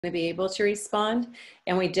to be able to respond,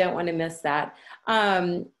 and we don't want to miss that.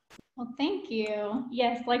 Well, thank you.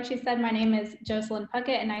 Yes, like she said, my name is Jocelyn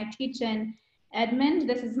Puckett, and I teach in Edmond.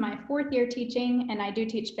 This is my 4th year teaching, and I do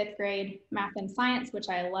teach 5th grade math and science, which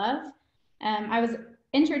I love. I was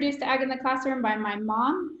introduced to Ag in the Classroom by my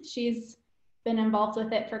mom. She's been involved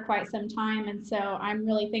with it for quite some time, and so I'm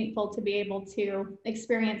really thankful to be able to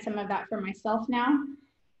experience some of that for myself now.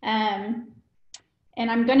 And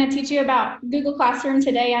I'm going to teach you about Google Classroom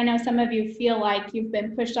today. I know some of you feel like you've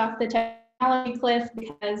been pushed off the technology cliff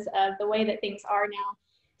because of the way that things are now.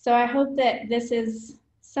 So I hope that this is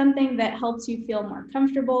something that helps you feel more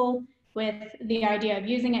comfortable with the idea of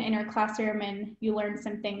using it in your classroom, and you learn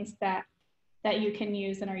some things that you can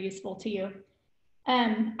use and are useful to you.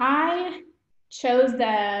 I chose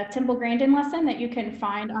the Temple Grandin lesson that you can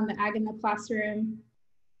find on the Ag in the Classroom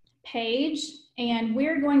page, and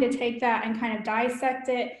we're going to take that and kind of dissect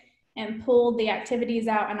it and pull the activities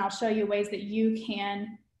out, and I'll show you ways that you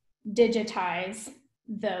can digitize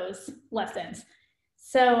those lessons.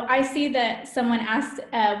 So I see that someone asked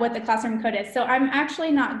what the classroom code is. So I'm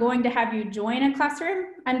actually not going to have you join a classroom.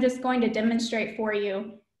 I'm just going to demonstrate for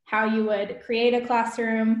you how you would create a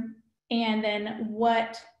classroom, and then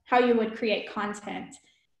how you would create content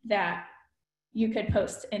that you could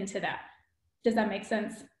post into that. Does that make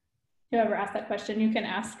sense? Whoever asked that question, you can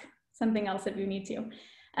ask something else if you need to.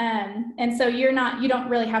 And so you don't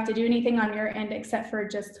really have to do anything on your end except for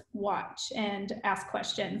just watch and ask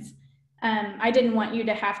questions. I didn't want you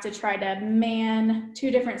to have to try to man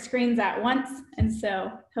 2 different screens at once, and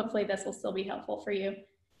so hopefully this will still be helpful for you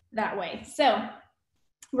that way. So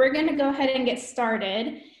we're going to go ahead and get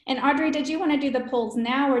started. And Audrey, did you want to do the polls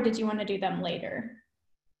now, or did you want to do them later?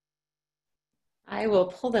 I will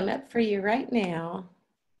pull them up for you right now.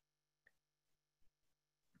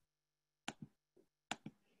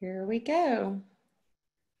 Here we go.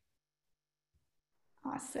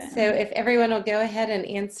 Awesome. So if everyone will go ahead and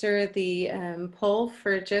answer the poll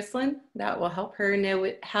for Jocelyn, that will help her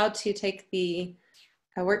know how to take the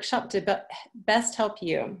workshop to best help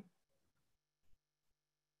you.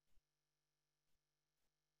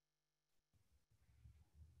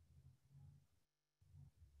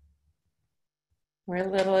 We're a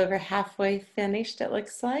little over halfway finished, it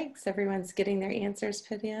looks like. So everyone's getting their answers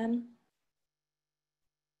put in.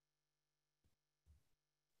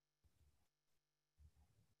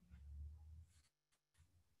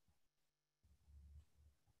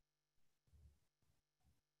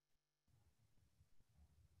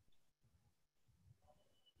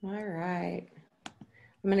 All right.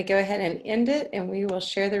 I'm going to go ahead and end it, and we will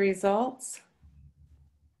share the results.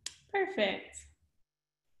 Perfect.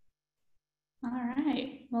 All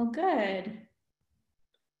right, well, good.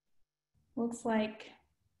 Looks like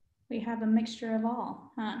we have a mixture of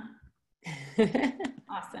all, huh?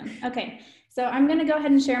 Awesome. Okay, so I'm going to go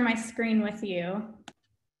ahead and share my screen with you.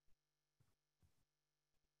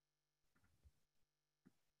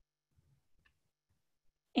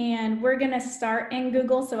 And we're going to start in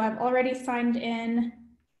Google. So I've already signed in,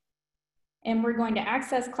 and we're going to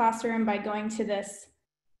access Classroom by going to this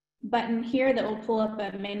button here that will pull up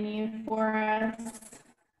a menu for us.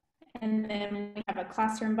 And then we have a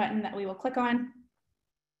Classroom button that we will click on.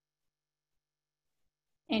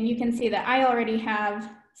 And you can see that I already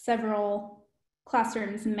have several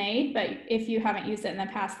classrooms made, but if you haven't used it in the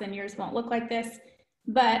past, then yours won't look like this.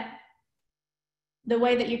 But the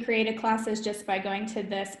way that you create a class is just by going to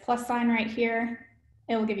this plus sign right here.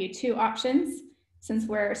 It will give you 2 options. Since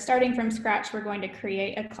we're starting from scratch, we're going to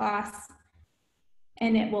create a class,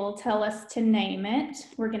 and it will tell us to name it.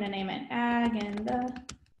 We're going to name it Ag in the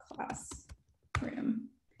Classroom.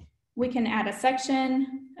 We can add a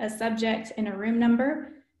section, a subject, and a room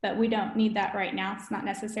number, but we don't need that right now. It's not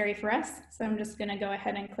necessary for us. So I'm just going to go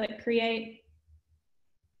ahead and click create.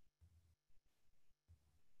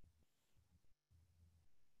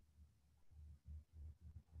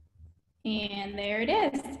 And there it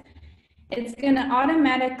is. It's going to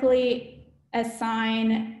automatically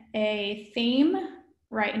assign a theme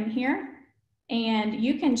right in here. And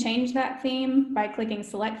you can change that theme by clicking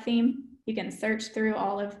select theme. You can search through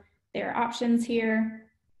all of their options here.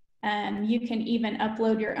 You can even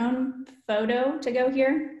upload your own photo to go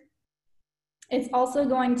here. It's also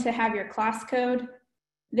going to have your class code.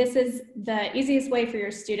 This is the easiest way for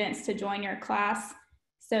your students to join your class.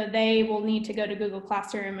 So they will need to go to Google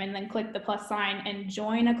Classroom and then click the plus sign and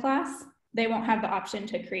join a class. They won't have the option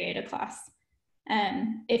to create a class.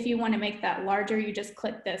 If you want to make that larger, you just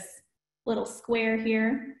click this little square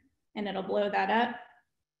here and it'll blow that up.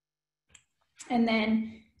 And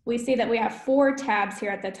then we see that we have 4 tabs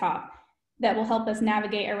here at the top that will help us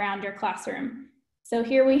navigate around your classroom. So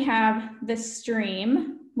here we have the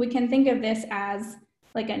stream. We can think of this as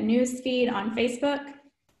like a news feed on Facebook.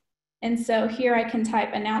 And so here I can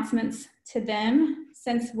type announcements to them.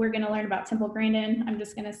 Since we're going to learn about Temple Grandin, I'm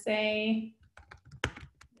just going to say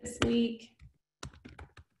this week.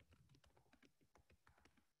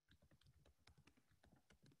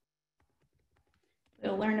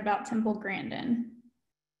 We'll learn about Temple Grandin.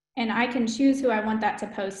 And I can choose who I want that to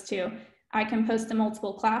post to. I can post to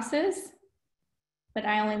multiple classes, but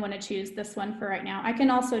I only want to choose this one for right now. I can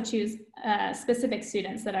also choose specific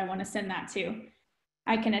students that I want to send that to.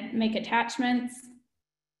 I can make attachments,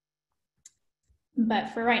 but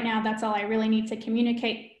for right now, that's all I really need to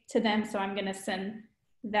communicate to them. So I'm going to send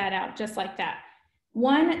that out just like that.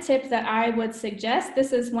 One tip that I would suggest,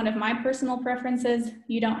 this is one of my personal preferences.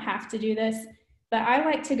 You don't have to do this, but I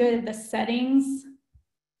like to go to the settings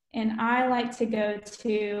and I like to go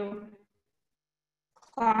to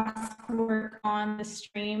classwork on the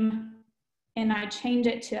stream and I change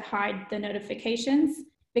it to hide the notifications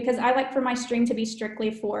because I like for my stream to be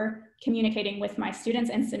strictly for communicating with my students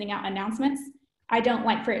and sending out announcements. I don't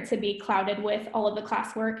like for it to be clouded with all of the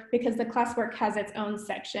classwork because the classwork has its own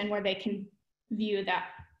section where they can view that.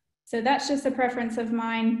 So that's just a preference of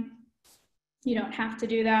mine. You don't have to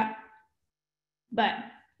do that, but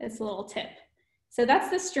it's a little tip. So that's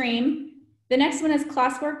the stream. The next one is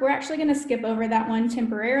classwork. We're actually going to skip over that one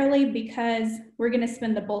temporarily because we're going to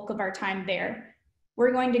spend the bulk of our time there.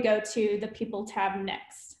 We're going to go to the People tab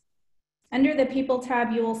next. Under the People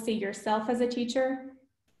tab, you will see yourself as a teacher.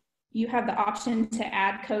 You have the option to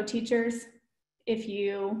add co-teachers if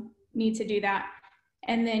you need to do that.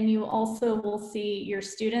 And then you also will see your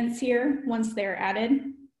students here once they're added.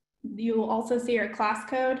 You will also see your class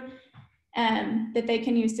code that they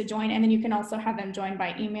can use to join, and then you can also have them join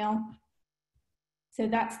by email. So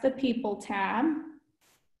that's the People tab.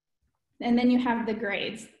 And then you have the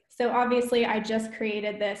grades. So obviously I just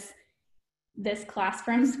created this class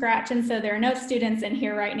from scratch, and so there are no students in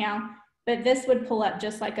here right now, but this would pull up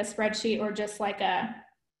just like a spreadsheet or just like a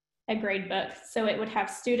grade book. So it would have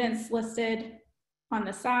students listed on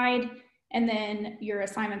the side and then your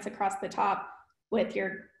assignments across the top with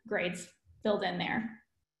your grades filled in there.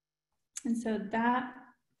 And so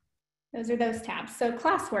those are those tabs. So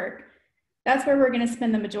classwork, that's where we're going to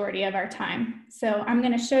spend the majority of our time. So I'm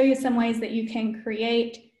going to show you some ways that you can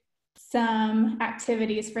create some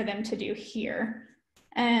activities for them to do here.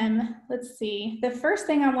 Let's see. The first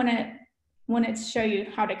thing I want to show you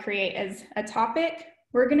how to create is a topic.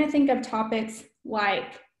 We're going to think of topics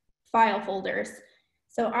like file folders.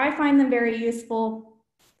 So I find them very useful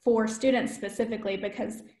for students specifically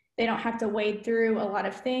because they don't have to wade through a lot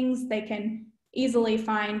of things. They can easily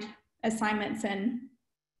find assignments and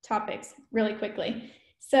topics really quickly.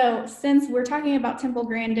 So since we're talking about Temple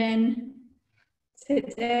Grandin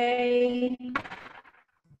today,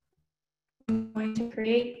 I'm going to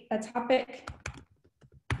create a topic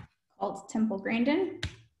called Temple Grandin.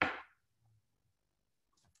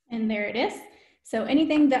 And there it is. So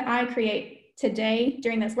anything that I create today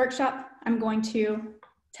during this workshop, I'm going to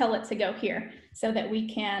tell it to go here so that we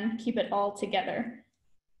can keep it all together.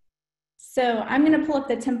 So I'm going to pull up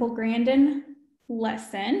the Temple Grandin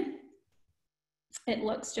lesson. It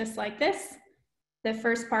looks just like this. The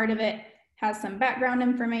first part of it has some background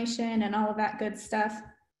information and all of that good stuff.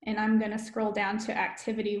 And I'm going to scroll down to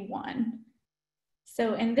activity 1.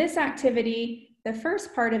 So in this activity, the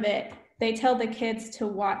first part of it, they tell the kids to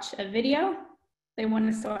watch a video. They want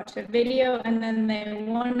us to watch a video, and then they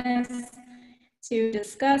want us to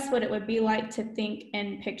discuss what it would be like to think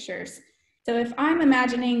in pictures. So if I'm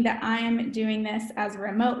imagining that I'm doing this as a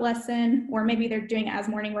remote lesson, or maybe they're doing it as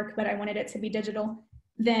morning work, but I wanted it to be digital,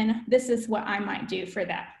 then this is what I might do for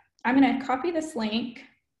that. I'm going to copy this link.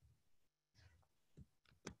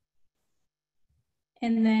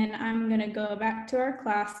 And then I'm going to go back to our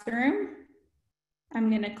classroom. I'm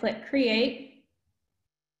going to click create.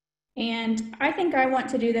 And I think I want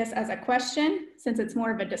to do this as a question since it's more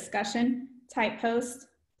of a discussion type post.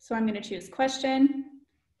 So I'm going to choose question.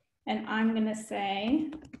 And I'm going to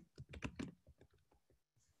say,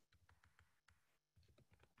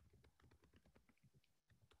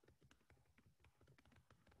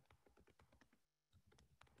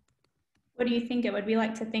 what do you think it would be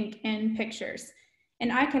like to think in pictures?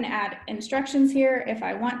 And I can add instructions here if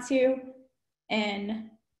I want to, and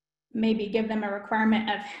maybe give them a requirement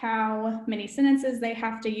of how many sentences they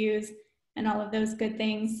have to use and all of those good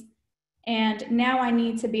things. And now I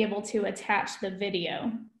need to be able to attach the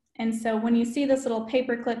video. And so when you see this little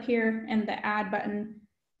paperclip here and the add button,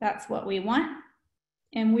 that's what we want.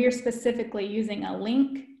 And we're specifically using a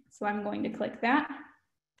link. So I'm going to click that.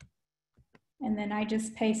 And then I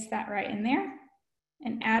just paste that right in there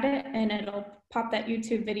and add it, and it'll pop that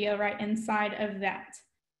YouTube video right inside of that.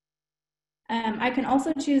 I can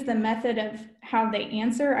also choose the method of how they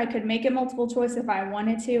answer. I could make it multiple choice if I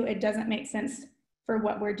wanted to. It doesn't make sense for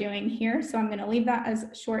what we're doing here, so I'm going to leave that as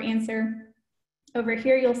short answer. Over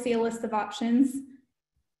here, you'll see a list of options.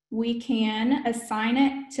 We can assign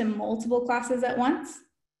it to multiple classes at once.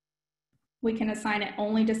 We can assign it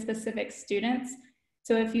only to specific students.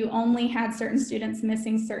 So if you only had certain students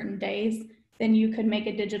missing certain days, then you could make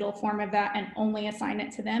a digital form of that and only assign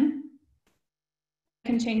it to them. I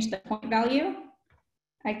can change the point value.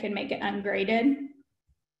 I can make it ungraded.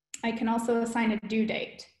 I can also assign a due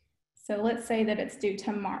date. So let's say that it's due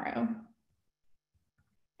tomorrow.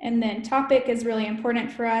 And then topic is really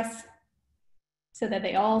important for us so that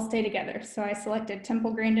they all stay together. So I selected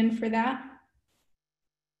Temple Grandin for that.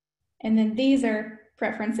 And then these are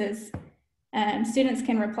preferences. Students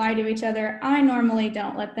can reply to each other. I normally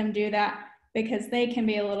don't let them do that because they can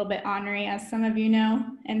be a little bit ornery, as some of you know.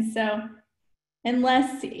 And so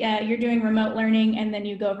unless you're doing remote learning and then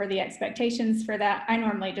you go over the expectations for that, I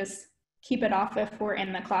normally just keep it off if we're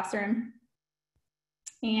in the classroom.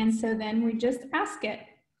 And so then we just ask it.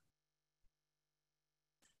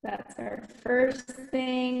 That's our first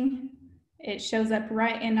thing. It shows up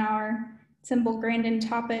right in our Temple Grandin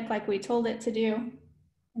topic like we told it to do.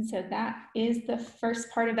 And so that is the first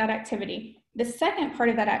part of that activity. The second part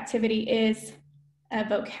of that activity is a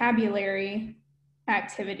vocabulary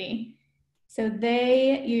activity. So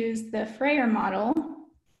they use the Freyer model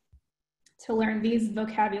to learn these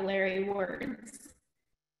vocabulary words.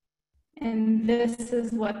 And this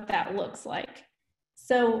is what that looks like.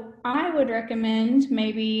 So I would recommend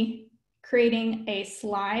maybe creating a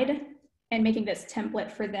slide and making this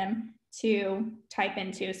template for them to type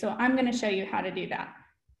into. So I'm going to show you how to do that.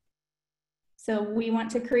 So we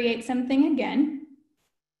want to create something again.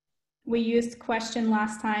 We used question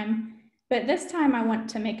last time, but this time I want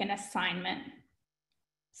to make an assignment.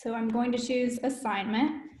 So I'm going to choose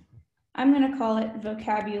assignment. I'm going to call it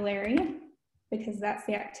vocabulary because that's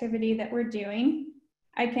the activity that we're doing.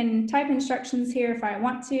 I can type instructions here if I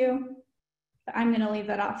want to, but I'm going to leave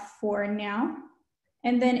that off for now.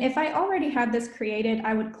 And then if I already had this created,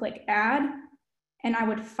 I would click add and I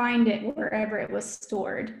would find it wherever it was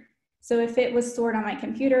stored. So if it was stored on my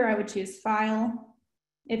computer, I would choose file.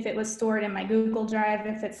 If it was stored in my Google Drive,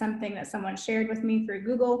 if it's something that someone shared with me through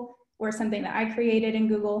Google or something that I created in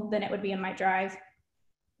Google, then it would be in my drive.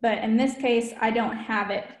 But in this case, I don't have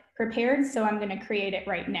it prepared, so I'm going to create it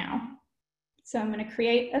right now. So I'm going to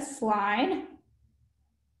create a slide.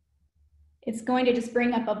 It's going to just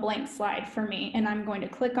bring up a blank slide for me, and I'm going to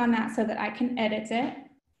click on that so that I can edit it.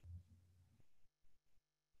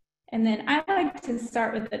 And then I like to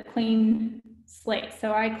start with a clean slate.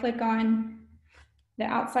 So I click on the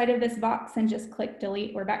outside of this box and just click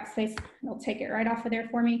delete or backspace. It'll take it right off of there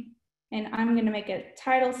for me. And I'm going to make a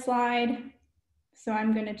title slide. So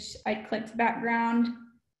I clicked background.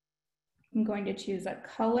 I'm going to choose a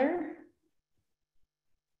color.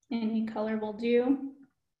 Any color will do.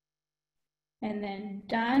 And then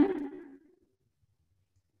done.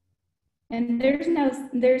 And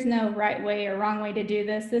there's no right way or wrong way to do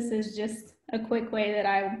this. This is just a quick way that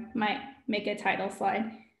I might make a title slide.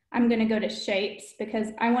 I'm going to go to shapes because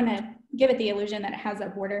I want to give it the illusion that it has a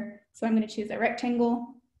border. So I'm going to choose a rectangle,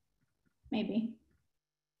 maybe.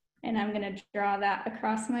 And I'm going to draw that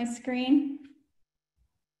across my screen.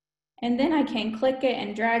 And then I can click it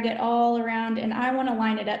and drag it all around, and I want to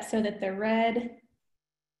line it up so that the red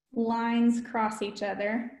lines cross each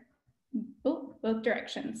other, both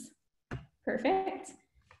directions. Perfect.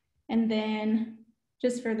 And then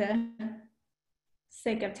just for the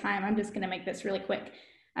sake of time, I'm just going to make this really quick.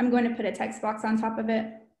 I'm going to put a text box on top of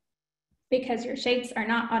it because your shapes are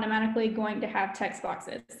not automatically going to have text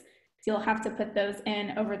boxes. So you'll have to put those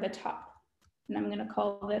in over the top. And I'm going to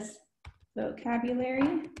call this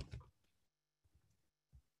vocabulary.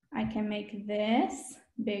 I can make this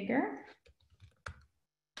bigger.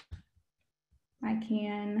 I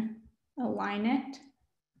can align it,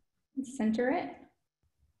 center it,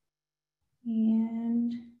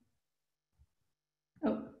 and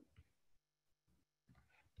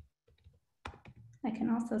I can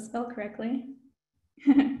also spell correctly.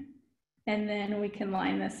 And then we can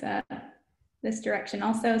line this up this direction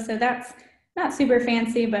also. So that's not super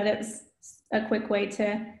fancy, but it's a quick way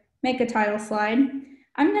to make a title slide.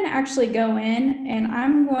 I'm going to actually go in and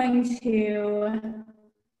I'm going to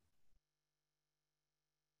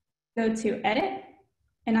go to edit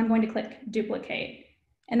and I'm going to click duplicate.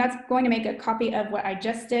 And that's going to make a copy of what I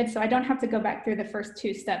just did, so I don't have to go back through the first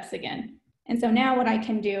two steps again. And so now what I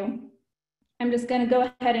can do, I'm just gonna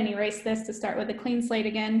go ahead and erase this to start with a clean slate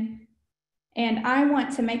again. And I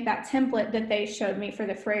want to make that template that they showed me for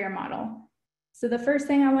the Frayer model. So the first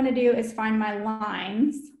thing I want to do is find my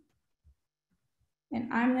lines.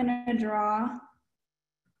 And I'm going to draw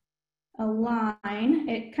a line.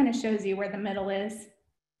 It kind of shows you where the middle is.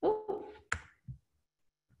 Ooh.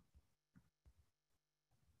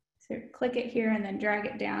 So click it here and then drag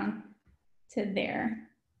it down to there.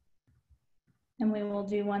 And we will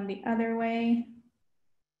do one the other way.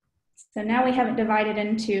 So now we have it divided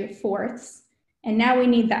into fourths. And now we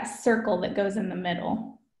need that circle that goes in the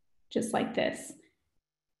middle, just like this.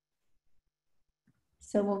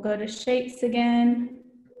 So we'll go to shapes again.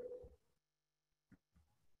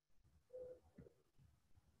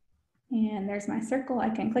 And there's my circle. I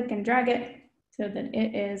can click and drag it so that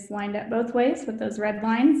it is lined up both ways with those red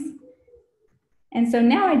lines. And so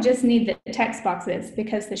now I just need the text boxes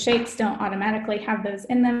because the shapes don't automatically have those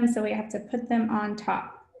in them, so we have to put them on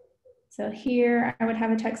top. So here I would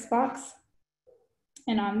have a text box.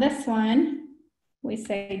 And on this one, we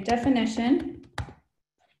say definition.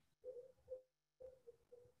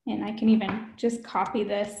 And I can even just copy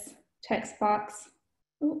this text box.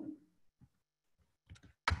 Ooh.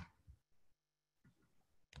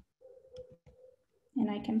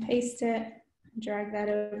 And I can paste it, drag that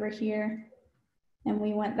over here. And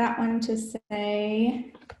we want that one to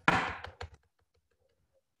say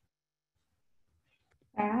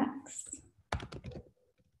facts,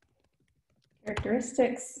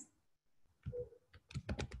 characteristics,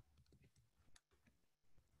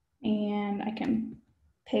 and I can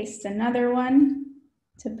paste another one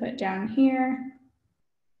to put down here.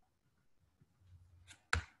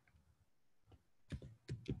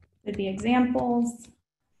 With the examples,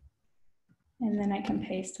 and then I can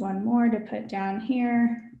paste one more to put down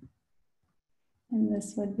here, and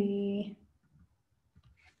this would be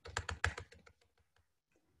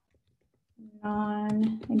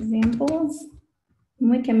non-examples.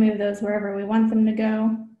 And we can move those wherever we want them to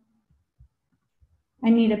go.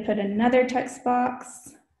 I need to put another text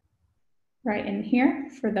box right in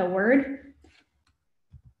here for the word.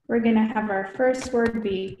 We're gonna have our first word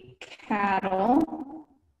be cattle.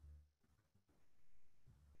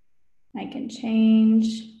 I can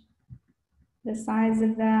change the size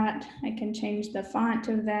of that. I can change the font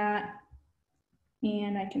of that,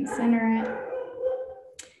 and I can center it.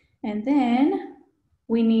 And then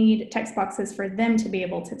we need text boxes for them to be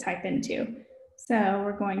able to type into. So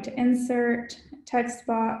we're going to insert text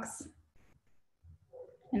box,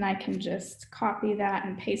 and I can just copy that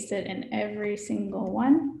and paste it in every single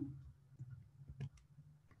one.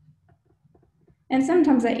 And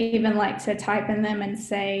sometimes I even like to type in them and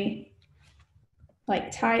say,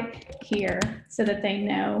 like, type here, so that they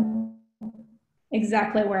know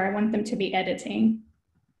exactly where I want them to be editing.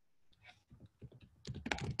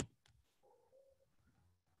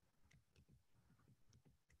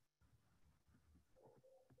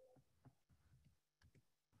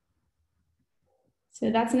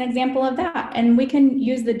 So that's an example of that. And we can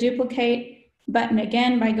use the duplicate button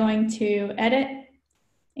again by going to edit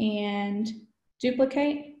and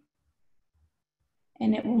duplicate.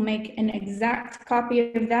 And it will make an exact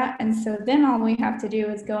copy of that. And so then all we have to do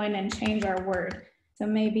is go in and change our word. So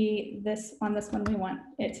maybe this one we want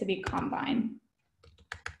it to be combine.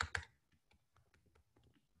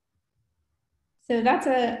 So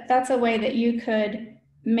that's a way that you could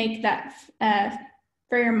make that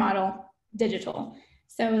Frayer model digital.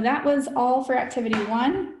 So that was all for activity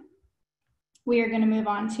 1. We are going to move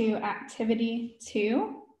on to activity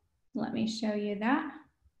 2. Let me show you that.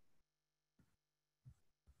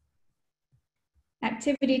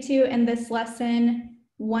 Activity 2 in this lesson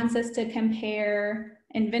wants us to compare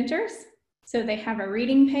inventors. So they have a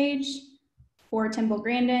reading page for Temple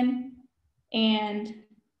Grandin, and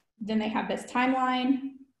then they have this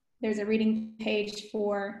timeline. There's a reading page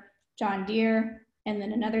for John Deere, and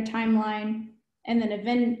then another timeline, and then a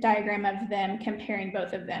Venn diagram of them comparing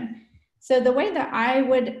both of them. So the way that I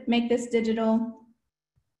would make this digital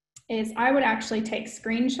is I would actually take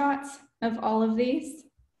screenshots of all of these.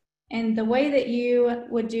 And the way that you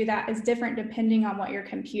would do that is different depending on what your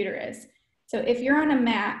computer is. So if you're on a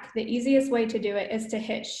Mac, the easiest way to do it is to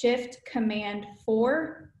hit Shift Command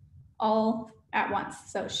 4 all at once.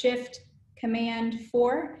 So Shift Command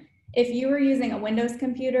 4. If you were using a Windows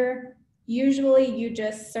computer, usually you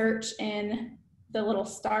just search in the little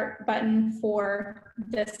start button for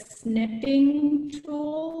the snipping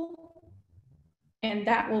tool, and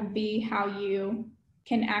that will be how you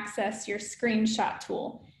can access your screenshot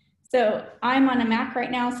tool. So I'm on a Mac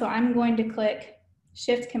right now, so I'm going to click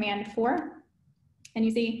Shift Command 4, and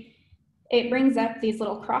you see it brings up these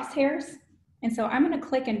little crosshairs, And so I'm going to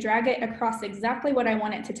click and drag it across exactly what I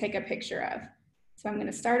want it to take a picture of. So I'm going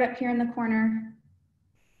to start up here in the corner.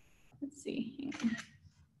 Let's see.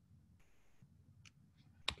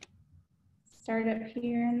 Start up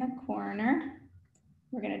here in the corner.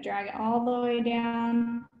 We're going to drag it all the way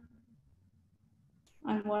down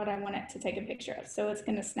on what I want it to take a picture of. So it's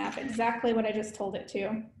going to snap exactly what I just told it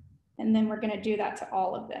to. And then we're going to do that to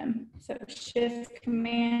all of them. So Shift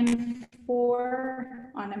Command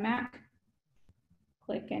 4 on a Mac.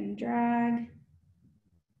 Click and drag.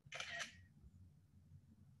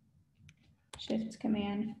 Shift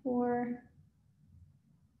Command 4.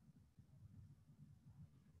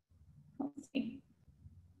 Let's see.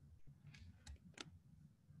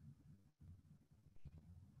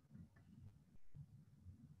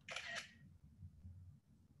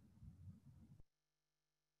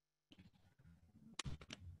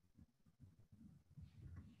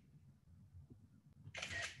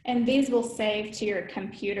 And these will save to your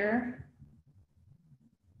computer.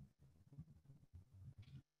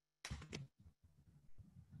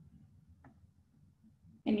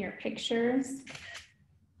 In your pictures.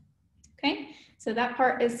 Okay, so that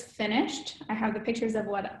part is finished. I have the pictures of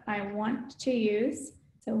what I want to use.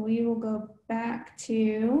 So we will go back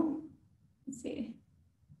to, let's see.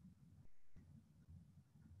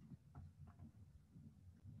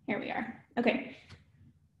 Here we are. Okay.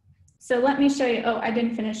 So let me show you, oh, I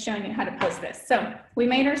didn't finish showing you how to post this. So we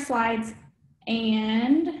made our slides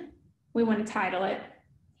and we want to title it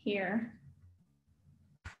here.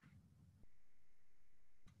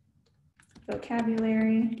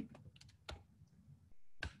 Vocabulary.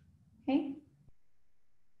 Okay.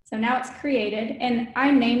 So now it's created and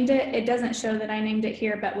I named it. It doesn't show that I named it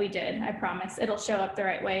here, but we did, I promise. It'll show up the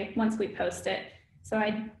right way once we post it. So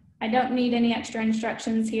I don't need any extra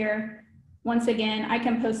instructions here. Once again, I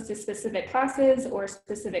can post to specific classes or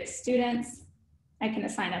specific students. I can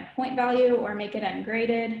assign a point value or make it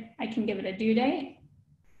ungraded. I can give it a due date.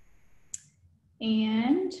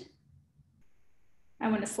 And I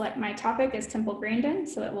want to select my topic as Temple Grandin,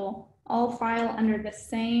 so it will all file under the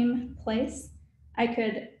same place. I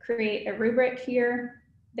could create a rubric here.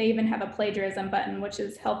 They even have a plagiarism button, which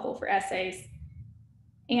is helpful for essays.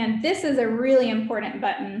 And this is a really important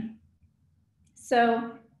button.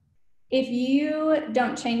 So if you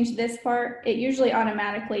don't change this part, it usually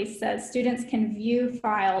automatically says students can view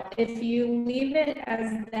file. If you leave it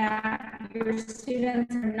as that, your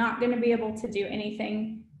students are not going to be able to do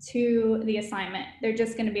anything to the assignment. They're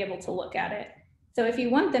just going to be able to look at it. So if you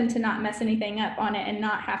want them to not mess anything up on it and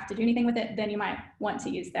not have to do anything with it, then you might want to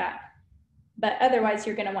use that. But otherwise,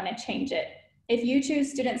 you're going to want to change it. If you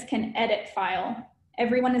choose students can edit file,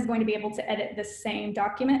 everyone is going to be able to edit the same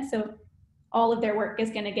document. So all of their work is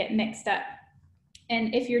going to get mixed up.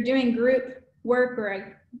 And if you're doing group work or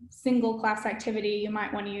a single class activity, you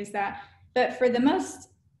might want to use that. But for the most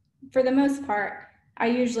part, I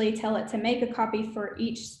usually tell it to make a copy for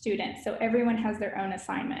each student. So everyone has their own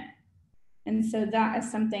assignment. And so that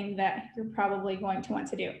is something that you're probably going to want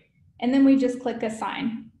to do. And then we just click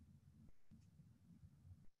assign.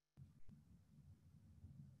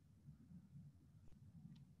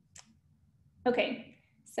 Okay,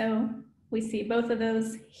 so we see both of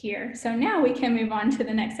those here. So now we can move on to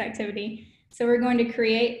the next activity. So we're going to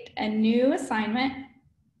create a new assignment.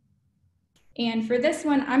 And for this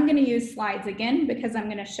one, I'm going to use slides again because I'm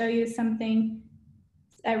going to show you something,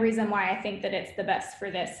 a reason why I think that it's the best for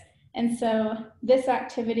this. And so this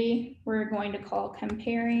activity we're going to call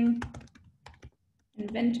comparing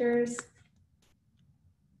inventors.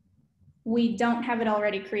 We don't have it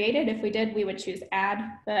already created. If we did, we would choose add,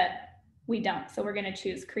 but we don't. So we're going to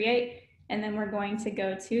choose create, and then we're going to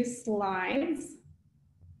go to slides,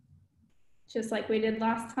 just like we did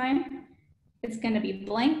last time. It's going to be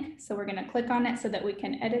blank, so we're going to click on it so that we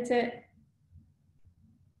can edit it.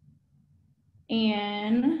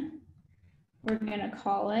 And we're going to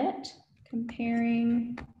call it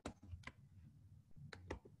comparing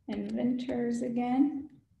inventors again.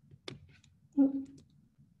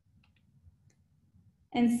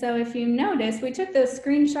 And so if you notice, we took those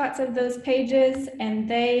screenshots of those pages and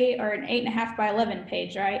they are an 8.5 by 11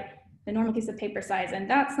 page, right? The normal piece of paper size, and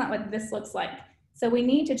that's not what this looks like. So we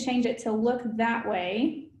need to change it to look that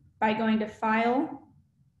way by going to File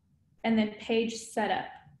and then Page Setup.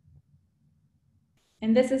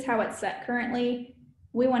 And this is how it's set currently.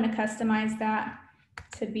 We want to customize that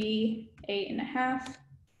to be 8.5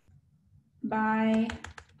 by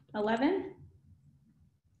 11.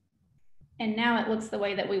 And now it looks the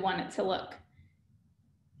way that we want it to look.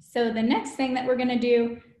 So the next thing that we're going to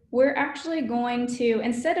do, we're actually going to,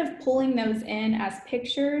 instead of pulling those in as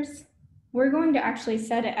pictures, we're going to actually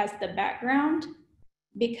set it as the background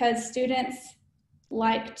because students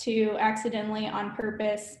like to accidentally on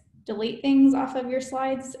purpose delete things off of your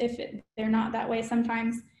slides if they're not that way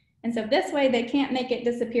sometimes. And so this way they can't make it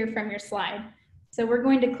disappear from your slide. So we're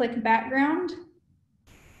going to click background,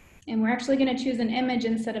 and we're actually going to choose an image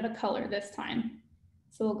instead of a color this time.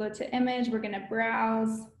 So we'll go to image, we're going to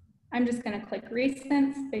browse. I'm just going to click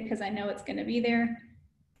recents because I know it's going to be there.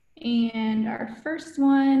 And our first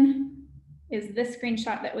one is this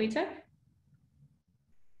screenshot that we took.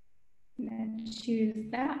 I'm going to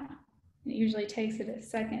choose that. It usually takes it a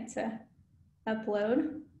second to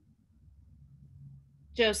upload.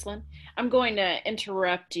 Jocelyn, I'm going to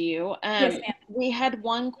interrupt you. Yes, ma'am. We had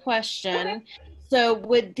one question. Okay. So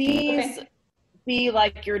would these be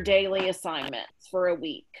like your daily assignments for a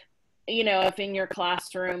week? You know, if in your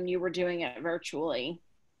classroom you were doing it virtually.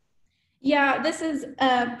 Yeah, this is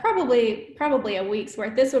probably a week's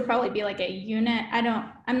worth. This would probably be like a unit.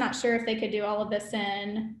 I'm not sure if they could do all of this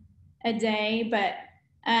in a day, but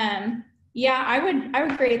yeah, I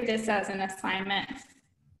would create this as an assignment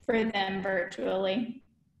for them virtually.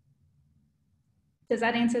 Does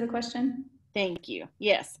that answer the question? Thank you.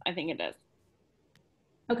 Yes, I think it does.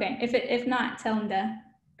 Okay, if not, tell them to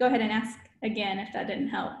go ahead and ask again if that didn't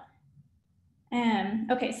help.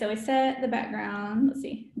 Okay, so we set the background, let's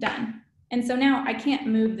see, done. And so now I can't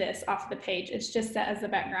move this off the page. It's just set as the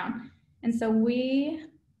background. And so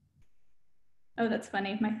oh, that's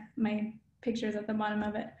funny. My picture's at the bottom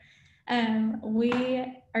of it. We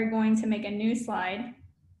are going to make a new slide.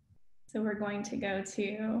 So we're going to go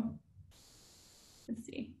to, let's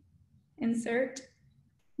see, insert,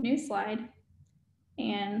 new slide.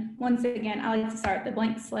 And once again, I like to start with the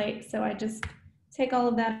blank slate. So I just take all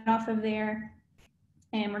of that off of there.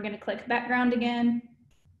 And we're going to click background again.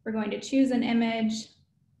 We're going to choose an image.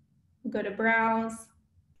 We'll go to browse,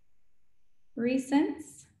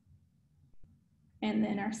 recents. And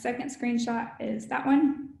then our second screenshot is that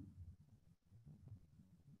one.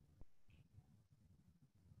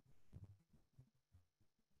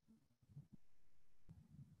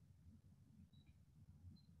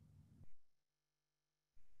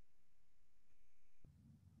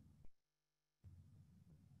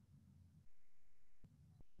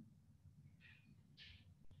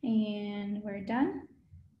 And we're done.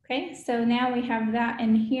 Okay, so now we have that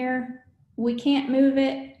in here. We can't move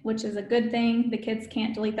it, which is a good thing. The kids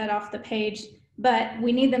can't delete that off the page, but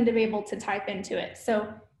we need them to be able to type into it.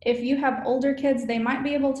 So if you have older kids, they might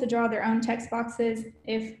be able to draw their own text boxes.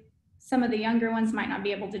 If some of the younger ones might not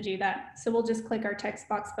be able to do that. So we'll just click our text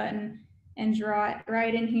box button and draw it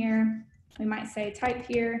right in here. We might say type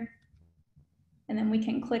here, and then we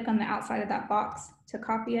can click on the outside of that box to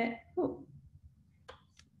copy it. Ooh.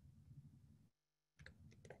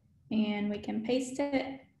 And we can paste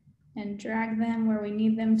it and drag them where we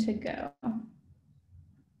need them to go.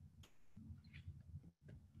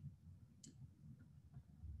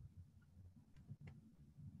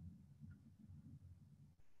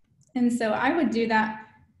 And so I would do that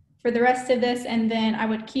for the rest of this, and then I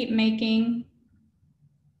would keep making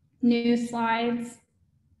new slides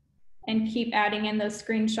and keep adding in those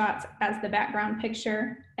screenshots as the background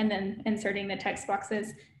picture and then inserting the text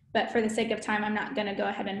boxes. But for the sake of time, I'm not going to go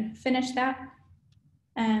ahead and finish that.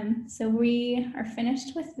 So we are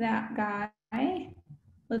finished with that guy.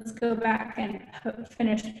 Let's go back and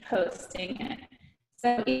finish posting it.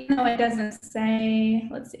 So even though it doesn't say,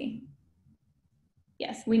 let's see.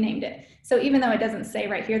 Yes, we named it. So even though it doesn't say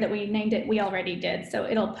right here that we named it, we already did. So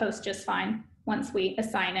it'll post just fine once we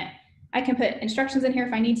assign it. I can put instructions in here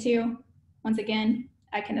if I need to. Once again,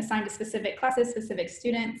 I can assign to specific classes, specific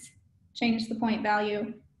students, change the point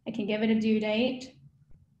value. I can give it a due date,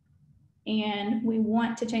 and we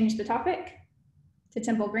want to change the topic to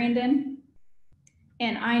Temple Grandin,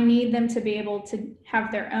 and I need them to be able to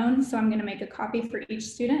have their own, so I'm going to make a copy for each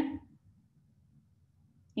student,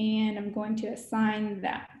 and I'm going to assign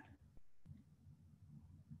that.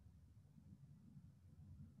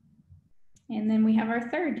 And then we have our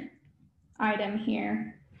third item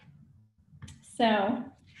here. So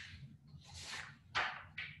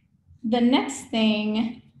the next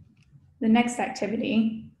thing, the next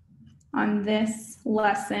activity on this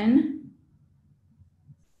lesson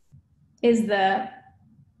is the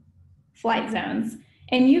flight zones.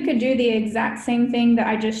 And you could do the exact same thing that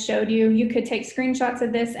I just showed you. You could take screenshots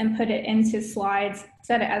of this and put it into slides,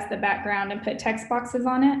 set it as the background, and put text boxes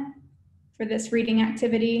on it for this reading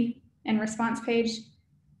activity and response page.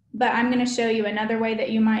 But I'm going to show you another way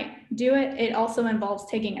that you might do it. It also involves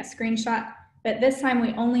taking a screenshot, but this time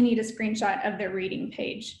we only need a screenshot of the reading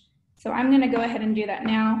page. So I'm going to go ahead and do that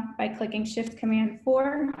now by clicking Shift Command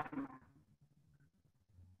 4.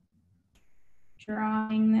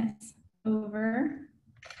 drawing this over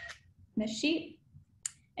the sheet.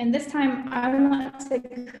 And this time I want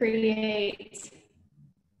to create,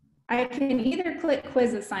 I can either click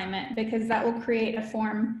quiz assignment because that will create a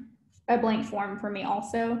form, a blank form for me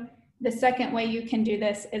also. The second way you can do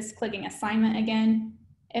this is clicking assignment again,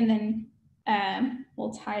 and then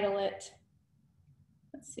we'll title it,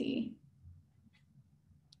 let's see.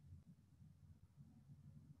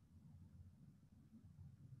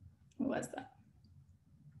 What was that?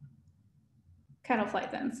 Cattle flight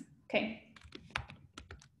zones, okay.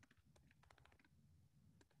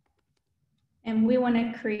 And we want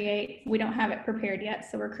to create, we don't have it prepared yet,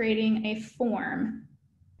 so we're creating a form.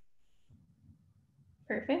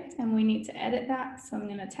 Perfect, and we need to edit that, so I'm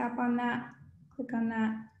going to tap on that, click on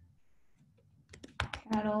that.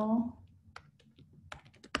 Cattle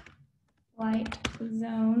flight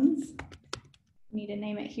zones. Need to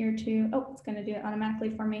name it here too. Oh, it's going to do it automatically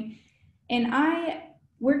for me. And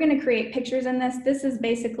we're going to create pictures in this. This is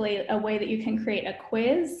basically a way that you can create a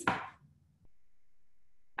quiz.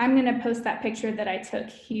 I'm going to post that picture that I took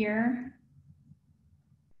here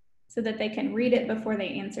so that they can read it before they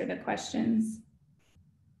answer the questions.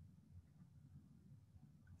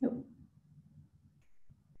 Oh.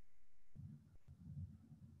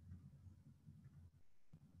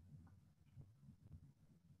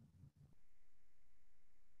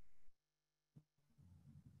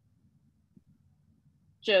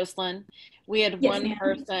 Jocelyn, we had Yes, one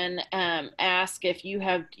person ask if you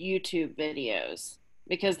have YouTube videos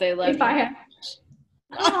because they love if I have.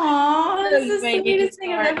 Oh, this is the sweetest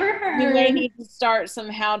thing I've ever heard. You may need to start some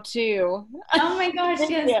how-to. Oh my gosh,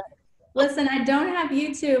 yes. Yeah. Listen, I don't have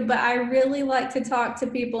YouTube, but I really like to talk to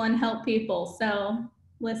people and help people. So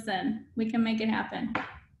listen, we can make it happen.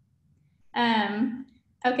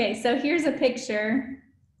 Okay, so here's a picture,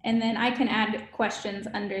 and then I can add questions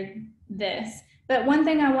under this. But one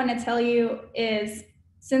thing I want to tell you is,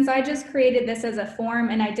 since I just created this as a form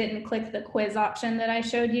and I didn't click the quiz option that I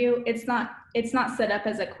showed you, it's not set up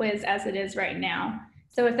as a quiz as it is right now.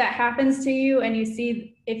 So if that happens to you and you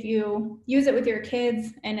see, if you use it with your kids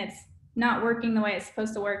and it's not working the way it's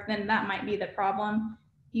supposed to work, then that might be the problem.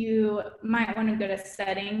 You might want to go to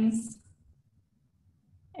settings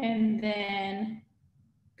and then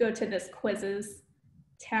go to this quizzes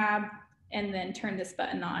tab and then turn this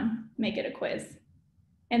button on, make it a quiz.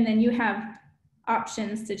 And then you have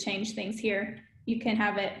options to change things here. You can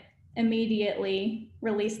have it immediately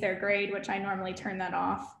release their grade, which I normally turn that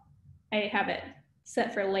off. I have it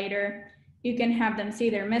set for later. You can have them see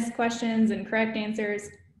their missed questions and correct answers.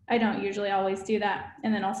 I don't usually always do that.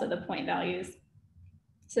 And then also the point values.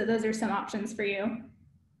 So those are some options for you.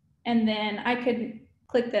 And then I could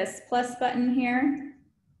click this plus button here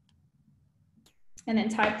and then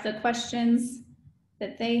type the questions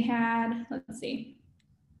that they had. Let's see.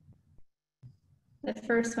 The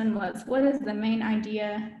first one was, what is the main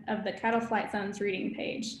idea of the cattle flight zones reading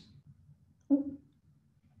page?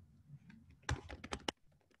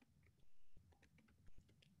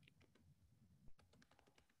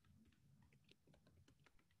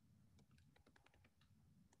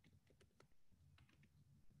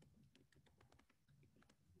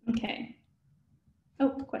 Okay. Oh,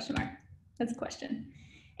 question mark. That's a question.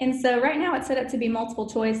 And so right now it's set up to be multiple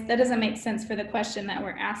choice. That doesn't make sense for the question that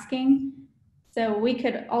we're asking. So we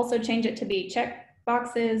could also change it to be check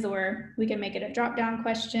boxes, or we can make it a drop-down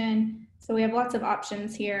question. So we have lots of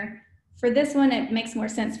options here. For this one, it makes more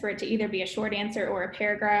sense for it to either be a short answer or a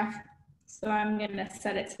paragraph. So I'm going to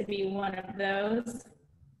set it to be one of those.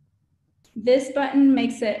 This button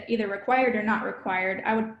makes it either required or not required.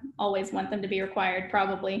 I would always want them to be required,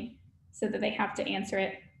 probably, so that they have to answer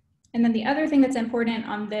it. And then the other thing that's important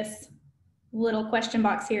on this little question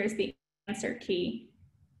box here is the answer key.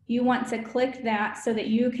 You want to click that so that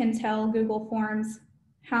you can tell Google Forms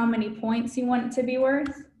how many points you want it to be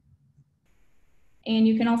worth. And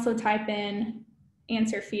you can also type in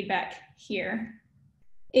answer feedback here.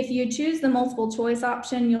 If you choose the multiple choice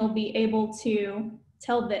option, you'll be able to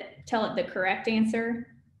tell it the correct answer.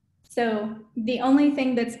 So the only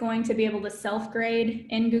thing that's going to be able to self-grade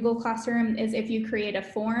in Google Classroom is if you create a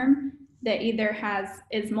form that either has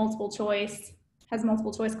multiple choice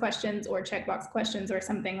questions or checkbox questions or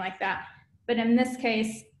something like that. But in this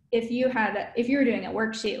case, if you were doing a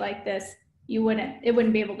worksheet like this, it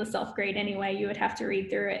wouldn't be able to self-grade anyway. You would have to read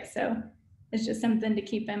through it. So it's just something to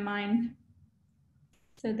keep in mind.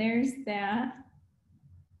 So there's that.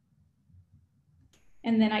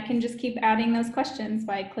 And then I can just keep adding those questions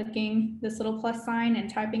by clicking this little plus sign and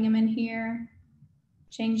typing them in here,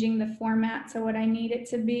 changing the format to what I need it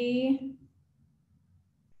to be.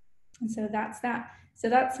 And so that's that. So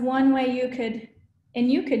that's one way you could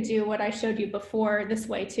And you could do what I showed you before this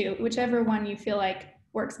way too, whichever one you feel like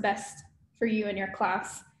works best for you and your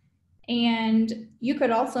class. And you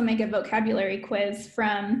could also make a vocabulary quiz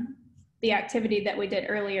from the activity that we did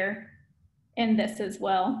earlier in this as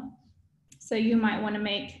well. So you might want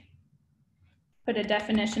to put a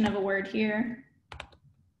definition of a word here,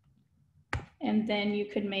 and then you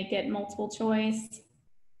could make it multiple choice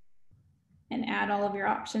and add all of your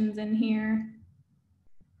options in here.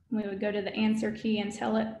 We would go to the answer key and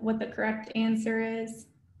tell it what the correct answer is.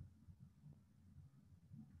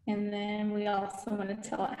 And then we also want to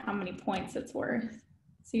tell it how many points it's worth.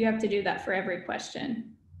 So you have to do that for every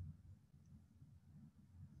question.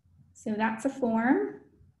 So that's a form.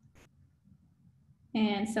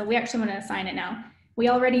 And so we actually want to assign it now. We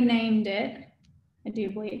already named it, I do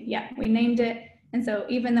believe, yeah, we named it. And so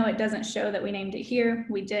even though it doesn't show that we named it here,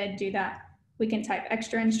 we did do that. We can type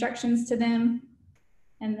extra instructions to them.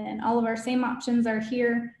 And then all of our same options are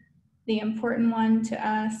here. The important one to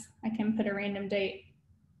us, I can put a random date,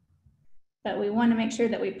 but we want to make sure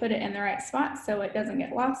that we put it in the right spot so it doesn't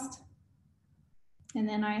get lost. And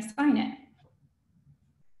then I assign it.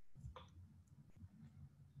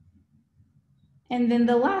 And then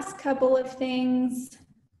the last couple of things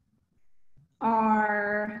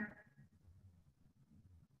are,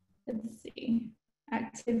 let's see,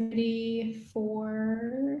 activity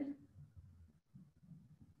 4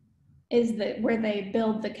 is where they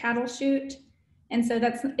build the cattle chute. And so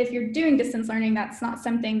that's, if you're doing distance learning, that's not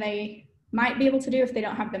something they might be able to do if they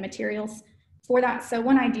don't have the materials for that. So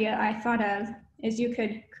one idea I thought of is you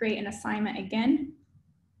could create an assignment again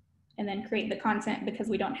and then create the content because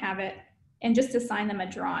we don't have it, and just assign them a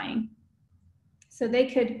drawing. So they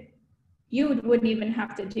could, you wouldn't even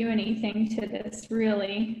have to do anything to this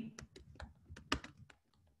really. I'm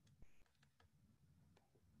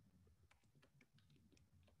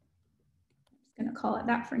just gonna call it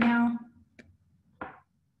that for now.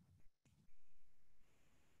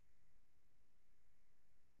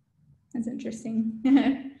 That's interesting.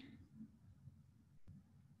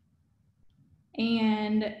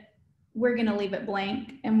 And we're gonna leave it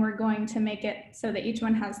blank, and we're going to make it so that each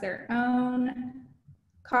one has their own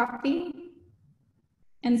copy.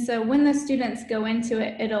 And so when the students go into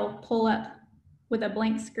it, it'll pull up with a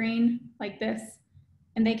blank screen like this,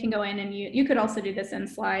 and they can go in and you could also do this in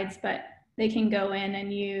slides, but they can go in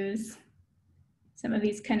and use some of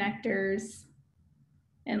these connectors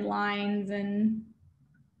and lines and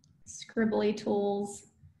scribbly tools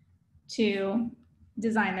to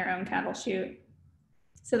design their own cattle chute.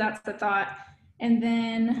 So that's the thought. And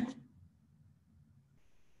then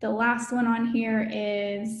the last one on here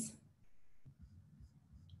is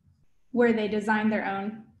where they design their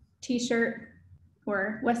own t-shirt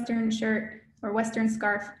or Western shirt or Western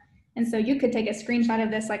scarf. And so you could take a screenshot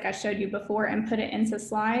of this like I showed you before and put it into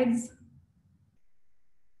slides.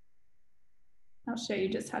 I'll show you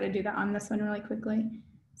just how to do that on this one really quickly.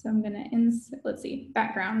 So I'm gonna let's see,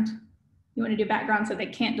 background. You wanna do background so they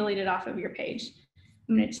can't delete it off of your page.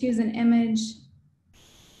 I'm gonna choose an image.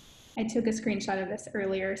 I took a screenshot of this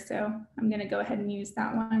earlier, so I'm gonna go ahead and use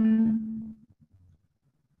that one.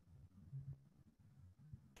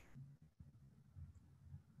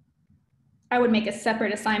 I would make a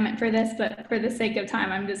separate assignment for this, but for the sake of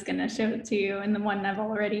time, I'm just gonna show it to you in the one I've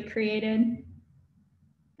already created.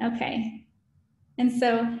 Okay, and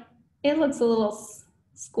so it looks a little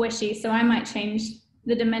squishy, so I might change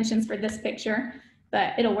the dimensions for this picture,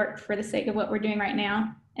 but it'll work for the sake of what we're doing right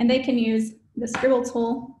now. And they can use the scribble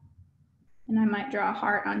tool, and I might draw a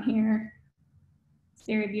heart on here. It's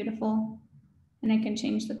very beautiful. And I can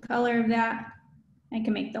change the color of that. I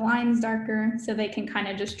can make the lines darker so they can kind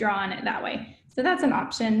of just draw on it that way. So that's an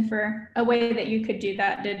option for a way that you could do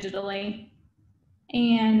that digitally.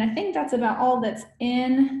 And I think that's about all that's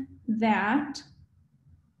in that.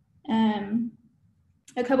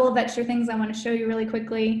 A couple of extra things I want to show you really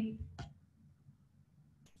quickly.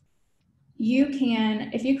 You can,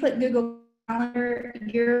 if you click Google Calendar,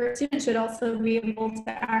 your student should also be able to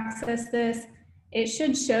access this. It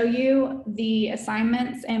should show you the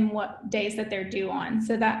assignments and what days that they're due on.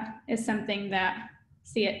 So that is something that,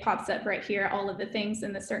 see, it pops up right here, all of the things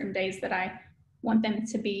and the certain days that I want them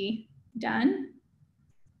to be done.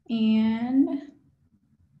 And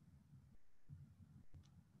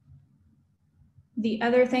the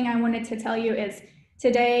other thing I wanted to tell you is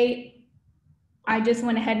today, I just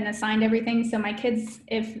went ahead and assigned everything. So my kids,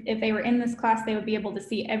 if they were in this class, they would be able to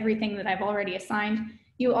see everything that I've already assigned.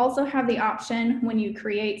 You also have the option when you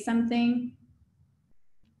create something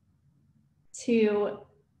to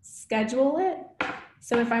schedule it.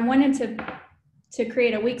 So if I wanted to to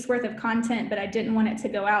create a week's worth of content, but I didn't want it to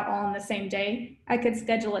go out all on the same day, I could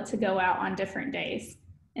schedule it to go out on different days.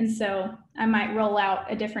 And so I might roll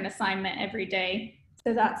out a different assignment every day.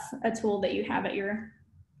 So that's a tool that you have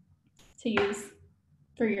to use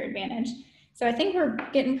for your advantage. So I think we're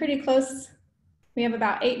getting pretty close. We have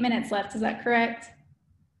about 8 minutes left. Is that correct?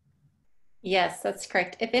 Yes, that's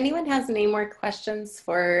correct. If anyone has any more questions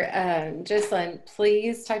for Jocelyn,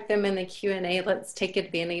 please type them in the Q&A. Let's take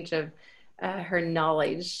advantage of her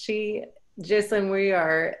knowledge. Jocelyn, we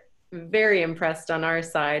are very impressed on our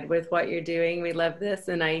side with what you're doing. We love this,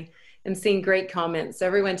 and I am seeing great comments. So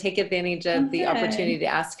everyone take advantage of the opportunity to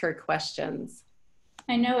ask her questions.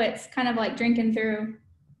 I know it's kind of like drinking through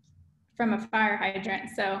from a fire hydrant.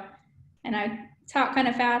 So, and I talk kind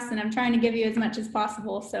of fast, and I'm trying to give you as much as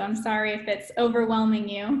possible. So I'm sorry if it's overwhelming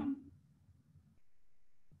you.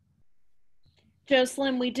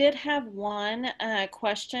 Jocelyn, we did have one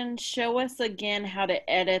question. Show us again how to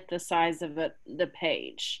edit the size of the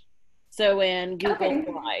page. So in Google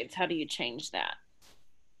Slides, how do you change that?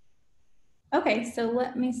 Okay, so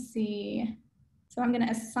let me see. So I'm going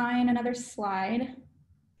to assign another slide.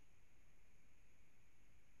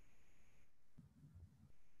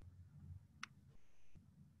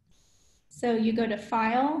 So you go to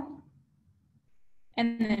File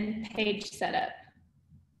and then Page Setup.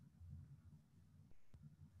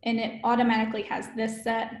 And it automatically has this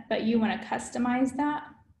set, but you want to customize that.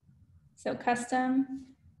 So custom,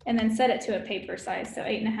 and then set it to a paper size. So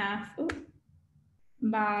 8.5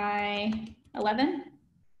 by 11.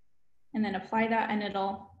 And then apply that, and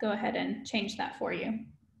it'll go ahead and change that for you.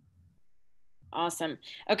 Awesome.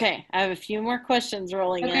 Okay, I have a few more questions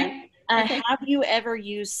rolling in. Have you ever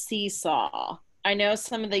used Seesaw? I know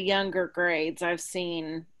some of the younger grades I've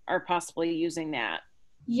seen are possibly using that.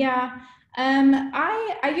 Yeah,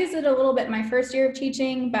 I used it a little bit my first year of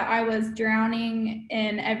teaching, but I was drowning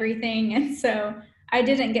in everything, and so I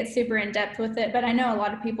didn't get super in depth with it, but I know a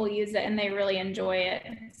lot of people use it and they really enjoy it.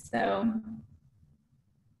 So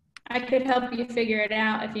I could help you figure it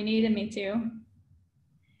out if you needed me to.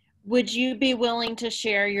 Would you be willing to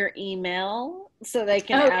share your email so they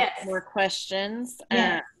can ask more questions?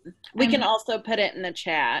 Yes. We can also put it in the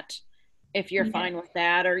chat if you're fine with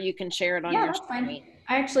that, or you can share it on your screen. Fine.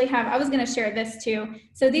 I actually I was going to share this too.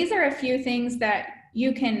 So these are a few things that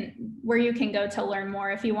where you can go to learn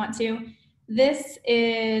more if you want to. This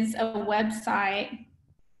is a website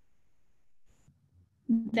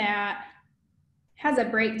that has a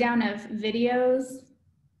breakdown of videos.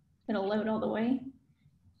 It'll load all the way.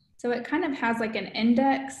 So it kind of has like an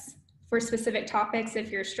index for specific topics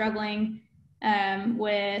if you're struggling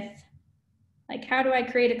with like, how do I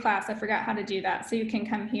create a class? I forgot how to do that. So you can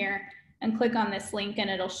come here and click on this link and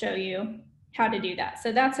it'll show you how to do that.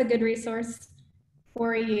 So that's a good resource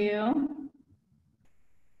for you.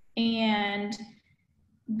 And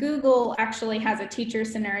Google actually has a teacher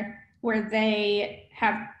center where they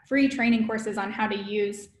have free training courses on how to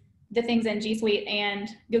use the things in G Suite and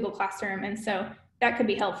Google Classroom. And so that could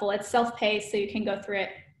be helpful. It's self-paced, so you can go through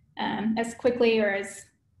it as quickly or as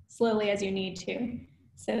slowly as you need to.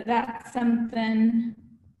 So that's something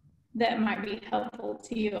that might be helpful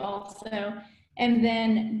to you also. And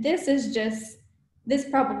then this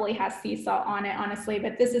probably has Seesaw on it, honestly,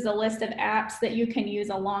 but this is a list of apps that you can use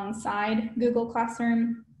alongside Google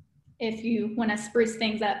Classroom. If you want to spruce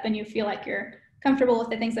things up and you feel like you're comfortable with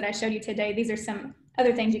the things that I showed you today, these are some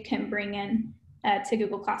other things you can bring in to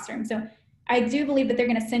Google Classroom. So I do believe that they're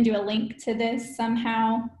going to send you a link to this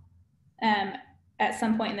somehow at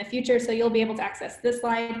some point in the future. So you'll be able to access this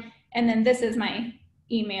slide. And then this is my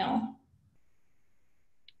email.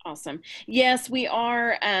 Awesome. Yes, we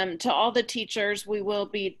are. To all the teachers, we will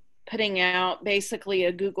be putting out basically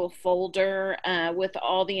a Google folder with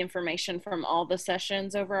all the information from all the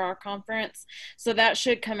sessions over our conference. So that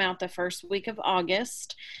should come out the first week of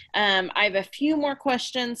August. I have a few more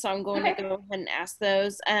questions, so I'm going to go ahead and ask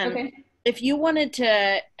those. If you wanted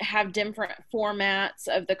to have different formats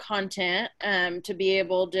of the content to be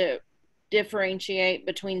able to differentiate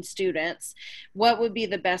between students, what would be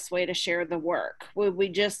the best way to share the work? Would we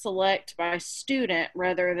just select by student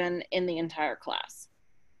rather than in the entire class?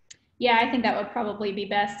 Yeah, I think that would probably be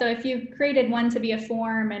best. So if you created one to be a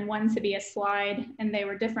form and one to be a slide and they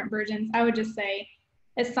were different versions, I would just say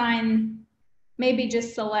assign, maybe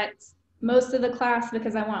just select most of the class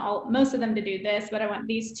because I want most of them to do this, but I want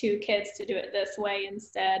these 2 kids to do it this way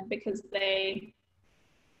instead because maybe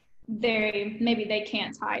they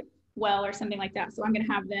can't type well or something like that. So I'm going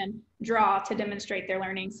to have them draw to demonstrate their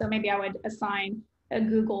learning. So maybe I would assign a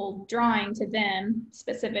Google drawing to them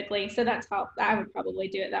specifically. So that's how I would probably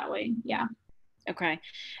do it that way. Yeah. Okay.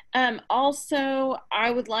 Also, I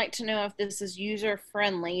would like to know if this is user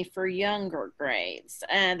friendly for younger grades.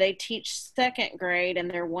 They teach second grade and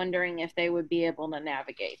they're wondering if they would be able to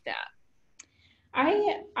navigate that.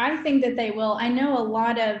 I think that they will. I know a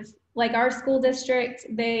lot of, like, our school district,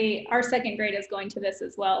 our second grade is going to this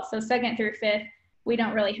as well. So second through fifth, we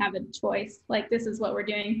don't really have a choice. Like, this is what we're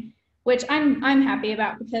doing, which I'm happy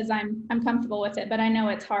about because I'm comfortable with it. But I know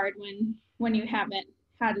it's hard when you haven't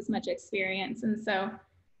had as much experience. And so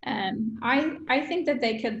I think that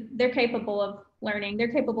they're capable of learning.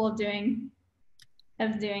 They're capable of doing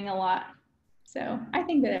a lot. So I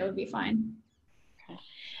think that it would be fine.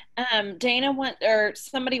 Dana or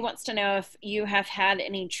somebody wants to know if you have had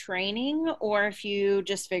any training or if you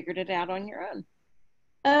just figured it out on your own.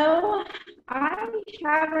 Oh, I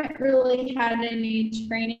haven't really had any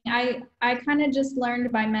training. I kind of just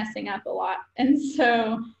learned by messing up a lot. And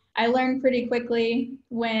so I learned pretty quickly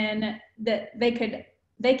when that they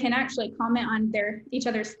can actually comment on each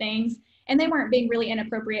other's things, and they weren't being really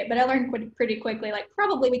inappropriate, but I learned pretty quickly, like,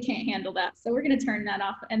 probably we can't handle that. So we're going to turn that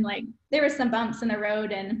off. And like, there were some bumps in the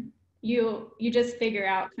road, and you just figure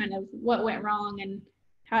out kind of what went wrong and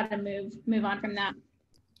how to move on from that.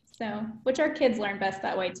 So, which our kids learn best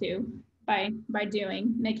that way too, by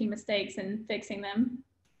making mistakes and fixing them.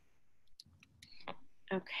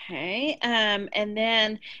 Okay. And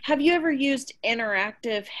then have you ever used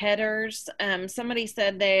interactive headers? Somebody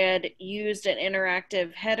said they had used an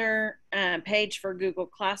interactive header page for Google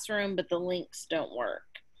Classroom, but the links don't work.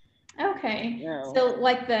 Okay. No. So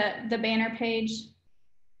like the banner page,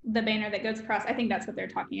 the banner that goes across, I think that's what they're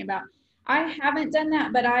talking about. I haven't done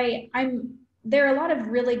that, but there are a lot of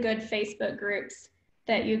really good Facebook groups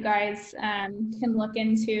that you guys can look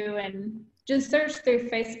into, and just search through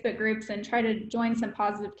Facebook groups and try to join some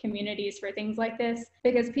positive communities for things like this,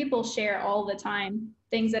 because people share all the time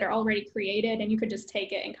things that are already created, and you could just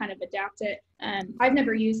take it and kind of adapt it. I've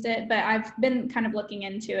never used it, but I've been kind of looking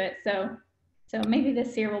into it. So maybe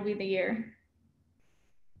this year will be the year.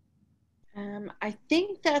 I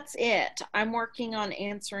think that's it. I'm working on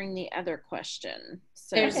answering the other question.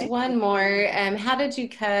 So There's Okay. one more. How did you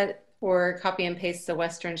cut or copy and paste the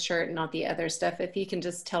Western shirt and not the other stuff? If you can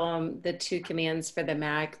just tell them the two commands for the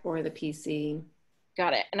Mac or the PC.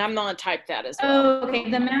 got it. And I'm going to type that as well. Oh, okay.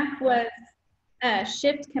 The Mac was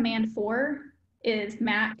Shift Command 4 is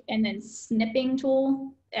Mac, and then snipping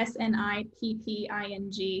tool, SNIPPING,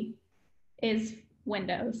 is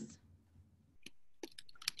Windows.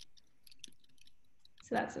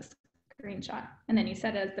 So that's a screenshot. And then you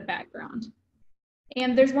set it as the background.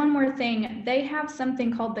 And there's one more thing. They have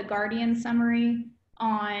something called the Guardian Summary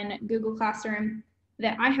on Google Classroom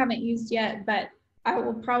that I haven't used yet, but I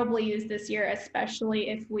will probably use this year, especially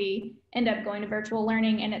if we end up going to virtual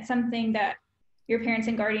learning. And it's something that your parents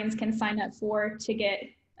and guardians can sign up for to get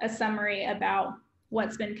a summary about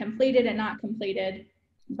what's been completed and not completed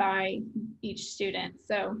by each student.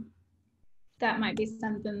 So that might be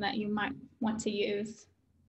something that you might want to use.